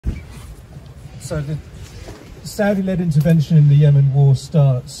So the Saudi-led intervention in the Yemen War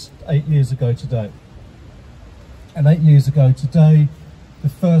starts 8 years ago today. And 8 years ago today, the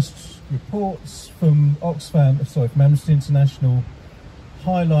first reports from from Amnesty International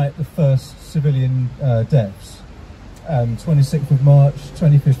highlight the first civilian deaths. 26th of March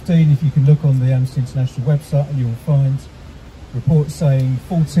 2015, if you can look on the Amnesty International website, and you will find reports saying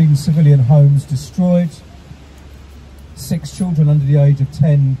 14 civilian homes destroyed, 6 children under the age of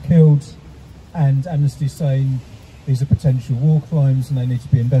 10 killed, and Amnesty saying these are potential war crimes and they need to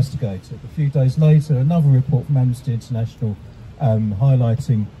be investigated. A few days later, another report from Amnesty International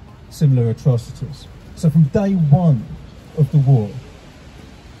highlighting similar atrocities. So from day one of the war,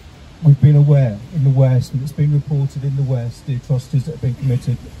 we've been aware in the West, and it's been reported in the West, the atrocities that have been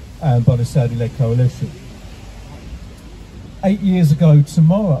committed by the Saudi-led coalition. 8 years ago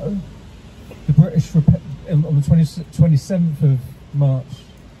tomorrow, the British, on the 27th of March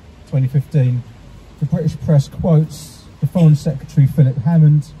 2015, the British press quotes the Foreign Secretary Philip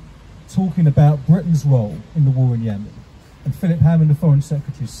Hammond talking about Britain's role in the war in Yemen. And Philip Hammond, the Foreign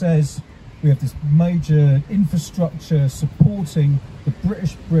Secretary, says we have this major infrastructure supporting the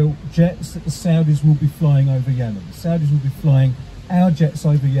British-built jets that the Saudis will be flying over Yemen. The Saudis will be flying our jets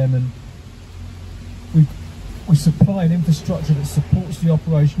over Yemen. We supply an infrastructure that supports the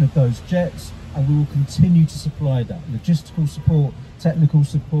operation of those jets, and we will continue to supply that. Logistical support, technical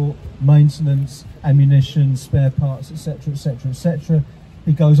support, maintenance, ammunition, spare parts, etc., etc., etc.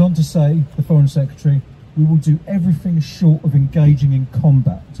 He goes on to say, the Foreign Secretary, we will do everything short of engaging in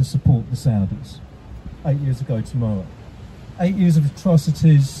combat to support the Saudis. 8 years ago tomorrow. 8 years of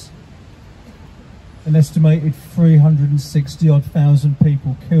atrocities, an estimated 360,000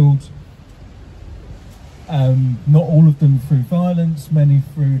 people killed, not all of them through violence, many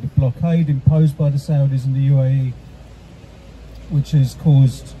through the blockade imposed by the Saudis and the UAE, which has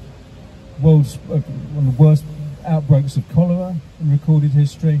caused one of the worst outbreaks of cholera in recorded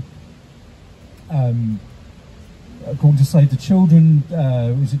history. According to Save the Children,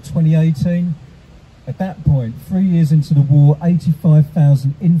 was it 2018? At that point, 3 years into the war,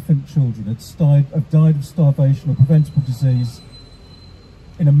 85,000 infant children have died of starvation or preventable disease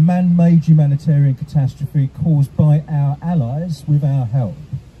in a man-made humanitarian catastrophe caused by our allies with our help.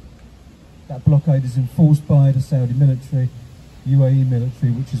 That blockade is enforced by the Saudi military, UAE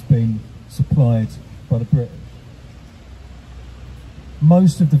military, which has been supplied by the British.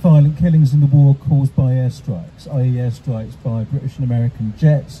 Most of the violent killings in the war caused by airstrikes, i.e. airstrikes by British and American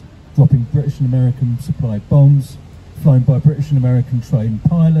jets, dropping British and American supplied bombs, flown by British and American trained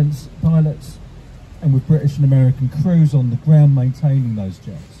pilots, and with British and American crews on the ground maintaining those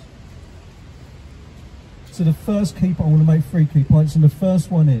jets. So the first key point, I want to make 3 key points, and the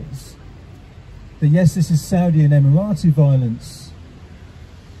first one is that yes, this is Saudi and Emirati violence,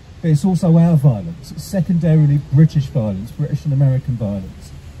 but it's also our violence. It's secondarily British violence, British and American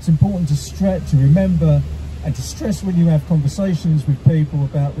violence. It's important to remember and to stress when you have conversations with people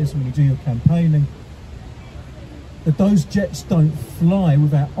about this, when you do your campaigning, that those jets don't fly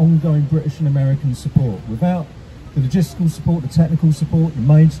without ongoing British and American support. Without the logistical support, the technical support, the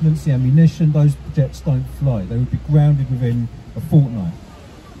maintenance, the ammunition, those jets don't fly. They would be grounded within a fortnight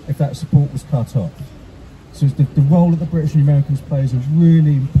if that support was cut off. So the role that the British and Americans play is a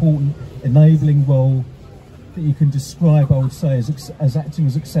really important enabling role that you can describe, I would say, as acting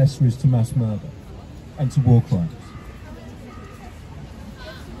as accessories to mass murder and to war crimes.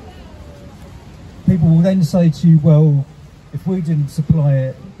 People will then say to you, well, if we didn't supply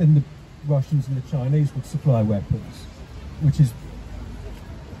it, then the Russians and the Chinese would supply weapons, which is,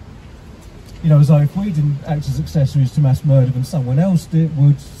 you know, as though if we didn't act as accessories to mass murder, then someone else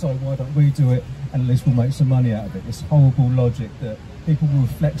would, so why don't we do it, and at least we'll make some money out of it. This horrible logic that people will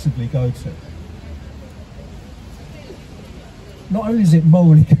reflexively go to. Not only is it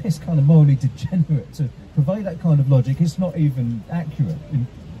morally, it's kind of morally degenerate to provide that kind of logic, it's not even accurate,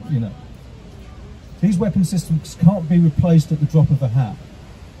 you know. These weapon systems can't be replaced at the drop of a hat.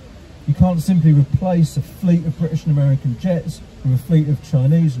 You can't simply replace a fleet of British and American jets with a fleet of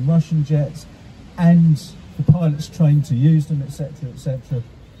Chinese and Russian jets and the pilots trained to use them, etc.,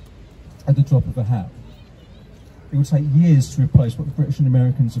 at the drop of a hat. It will take years to replace what the British and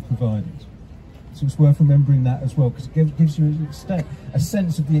Americans have provided. So it's worth remembering that as well, because it gives you a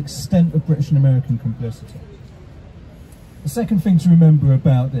sense of the extent of British and American complicity. The second thing to remember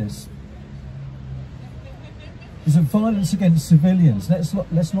about this is that violence against civilians,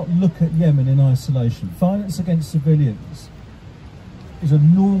 let's not look at Yemen in isolation. Violence against civilians is a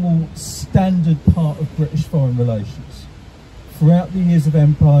normal, standard part of British foreign relations. Throughout the years of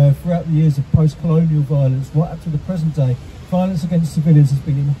empire, throughout the years of post-colonial violence, right up to the present day, Violence against civilians has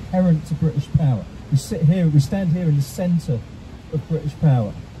been inherent to British power. We stand here in the centre of British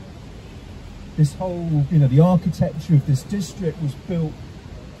power. This whole, the architecture of this district was built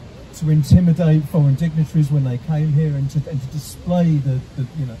to intimidate foreign dignitaries when they came here, and to display the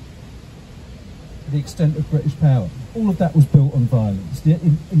extent of British power. All of that was built on violence. The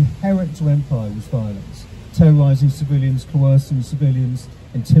inherent to empire was violence. Terrorising civilians, coercing civilians,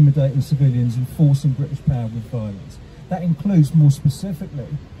 intimidating civilians, enforcing British power with violence. That includes, more specifically,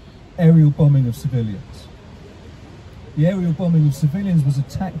 aerial bombing of civilians. The aerial bombing of civilians was a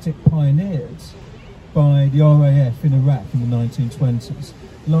tactic pioneered by the RAF in Iraq in the 1920s.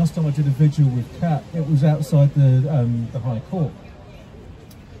 The last time I did a vigil with CAAT, it was outside the High Court.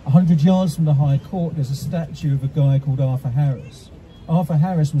 100 yards from the High Court, there's a statue of a guy called Arthur Harris. Arthur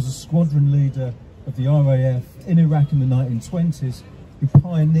Harris was a squadron leader of the RAF in Iraq in the 1920s, who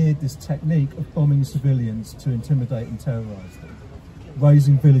pioneered this technique of bombing civilians to intimidate and terrorise them,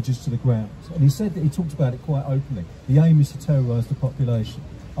 razing villages to the ground. And he said that he talked about it quite openly. The aim is to terrorise the population.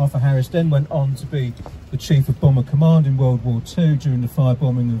 Arthur Harris then went on to be the Chief of Bomber Command in World War II during the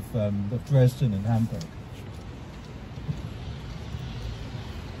firebombing of Dresden and Hamburg.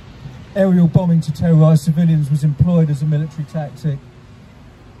 Aerial bombing to terrorise civilians was employed as a military tactic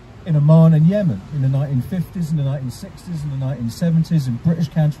in Oman and Yemen in the 1950s, and the 1960s and the 1970s, in British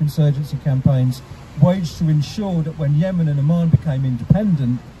counterinsurgency campaigns waged to ensure that when Yemen and Oman became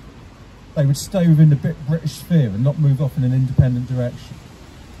independent, they would stay within the British sphere and not move off in an independent direction.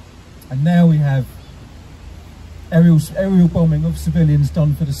 And now we have aerial bombing of civilians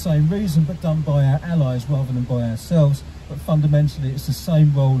done for the same reason, but done by our allies rather than by ourselves. But fundamentally, it's the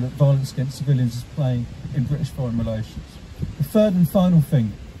same role that violence against civilians is playing in British foreign relations. The third and final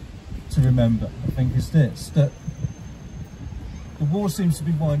thing to remember, I think, is this: that the war seems to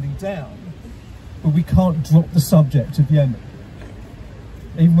be winding down, but we can't drop the subject of Yemen.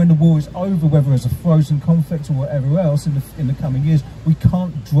 Even when the war is over, whether as a frozen conflict or whatever else in the coming years, we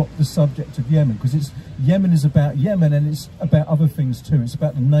can't drop the subject of Yemen, because Yemen is about Yemen, and it's about other things too. It's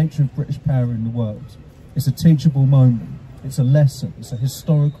about the nature of British power in the world. It's a teachable moment. It's a lesson. It's a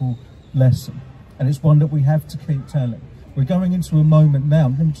historical lesson, and it's one that we have to keep telling. We're going into a moment now,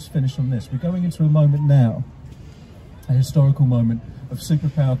 let me just finish on this. We're going into a moment now, a historical moment of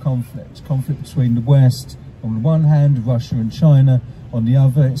superpower conflict between the West on the one hand, Russia and China on the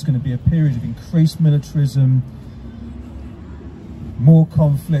other. It's going to be a period of increased militarism, more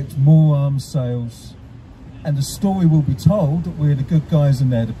conflict, more arms sales, and the story will be told that we're the good guys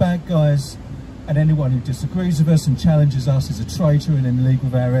and they're the bad guys, and anyone who disagrees with us and challenges us is a traitor and in league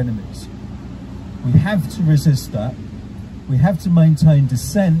with our enemies. We have to resist that. We have to maintain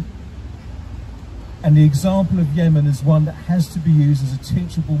dissent, and the example of Yemen is one that has to be used as a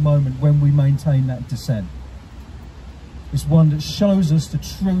teachable moment when we maintain that dissent. It's one that shows us the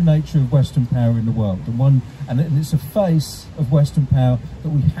true nature of Western power in the world, and it's a face of Western power that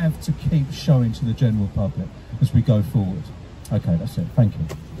we have to keep showing to the general public as we go forward. Okay, that's it. Thank you.